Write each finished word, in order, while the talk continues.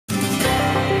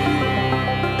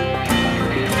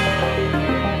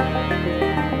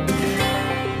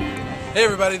Hey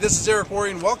everybody, this is Eric Worre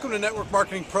and welcome to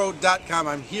NetworkMarketingPro.com.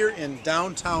 I'm here in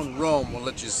downtown Rome. We'll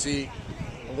let you see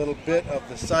a little bit of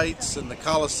the sights and the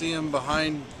Colosseum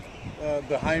behind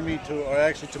me, or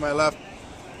actually to my left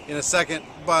in a second.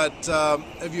 But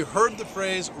have you heard the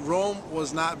phrase, Rome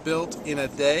was not built in a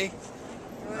day?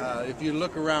 If you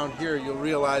look around here, you'll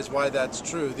realize why that's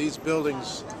true. These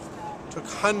buildings took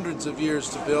hundreds of years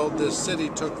to build. This city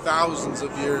took thousands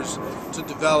of years to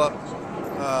develop.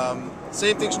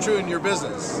 Same thing's true in your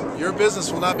business. Your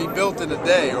business will not be built in a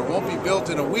day, or won't be built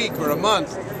in a week or a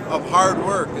month of hard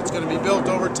work. It's going to be built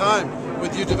over time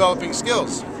with you developing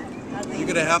skills. You're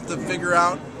going to have to figure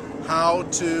out how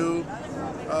to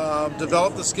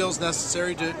develop the skills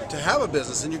necessary to have a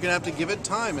business, and you're going to have to give it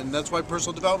time, and that's why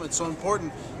personal development is so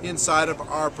important inside of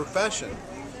our profession.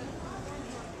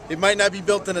 It might not be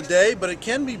built in a day, but it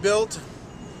can be built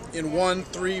in 1,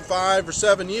 3, 5, or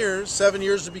 7 years. 7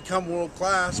 years to become world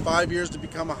class, 5 years to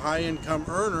become a high income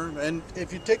earner. And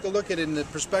if you take a look at it in the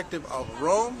perspective of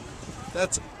Rome,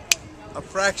 that's a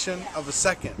fraction of a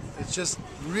second. It's just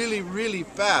really, really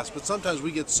fast. But sometimes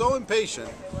we get so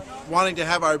impatient wanting to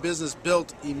have our business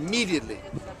built immediately,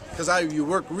 because you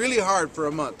work really hard for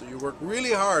a month, or you work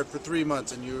really hard for 3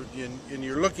 months, and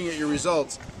you're looking at your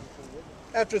results.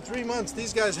 After 3 months,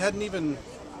 these guys hadn't even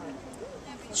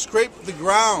scraped the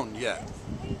ground yet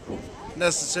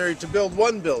necessary to build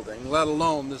one building, let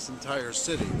alone this entire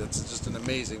city. That's just an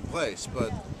amazing place.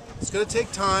 But it's going to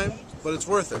take time, but it's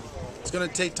worth it. It's going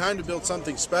to take time to build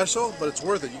something special, but it's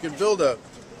worth it. You can build a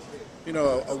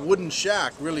wooden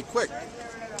shack really quick,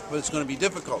 but it's going to be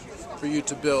difficult for you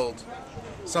to build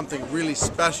something really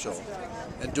special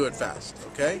and do it fast,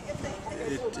 okay?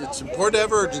 It's important to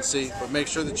have urgency, but make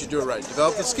sure that you do it right.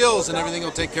 Develop the skills and everything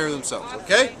will take care of themselves,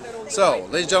 okay? So,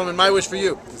 ladies and gentlemen, my wish for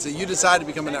you is that you decide to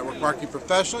become a network marketing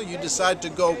professional. You decide to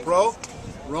go pro.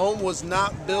 Rome was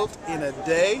not built in a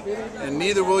day, and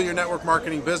neither will your network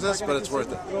marketing business, but it's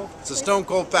worth it. It's a stone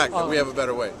cold fact that we have a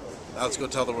better way. Now let's go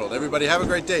tell the world. Everybody have a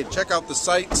great day. Check out the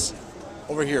sites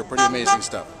over here. Pretty amazing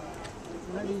stuff.